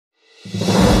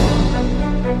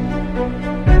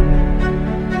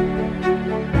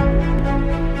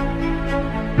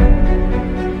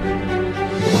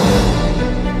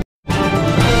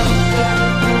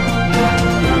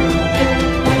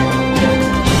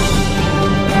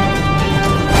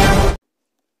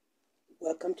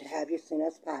welcome to Have You Seen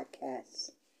Us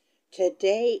podcast.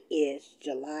 Today is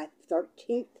July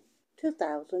 13th,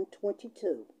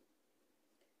 2022.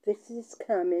 This is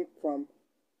coming from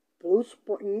Blue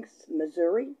Springs,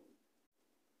 Missouri.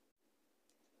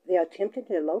 They are attempting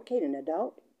to locate an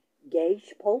adult, Gabe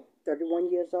Pope, 31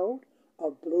 years old,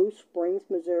 of Blue Springs,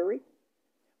 Missouri,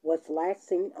 was last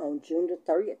seen on June the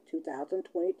 30th,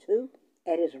 2022,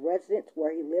 at his residence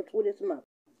where he lived with his mother.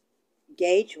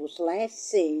 Gage was last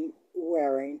seen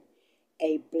wearing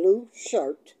a blue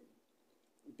shirt,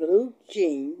 blue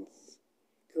jeans,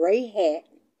 gray hat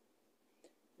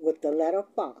with the letter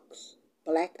Fox,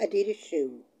 black Adidas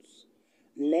shoes,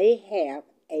 may have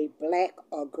a black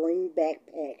or green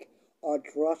backpack or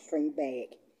drawstring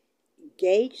bag.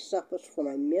 Gage suffers from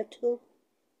a mental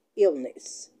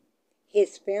illness.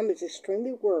 His family is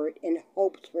extremely worried and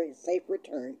hopes for his safe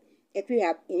return. If you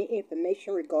have any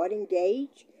information regarding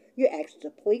Gage, you're asked to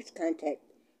please contact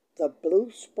the Blue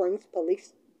Springs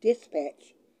Police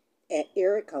Dispatch at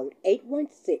area code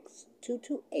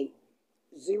 816-228-0151.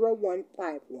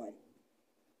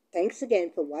 Thanks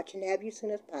again for watching Have You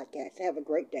Seen Us podcast. Have a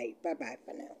great day. Bye-bye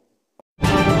for now.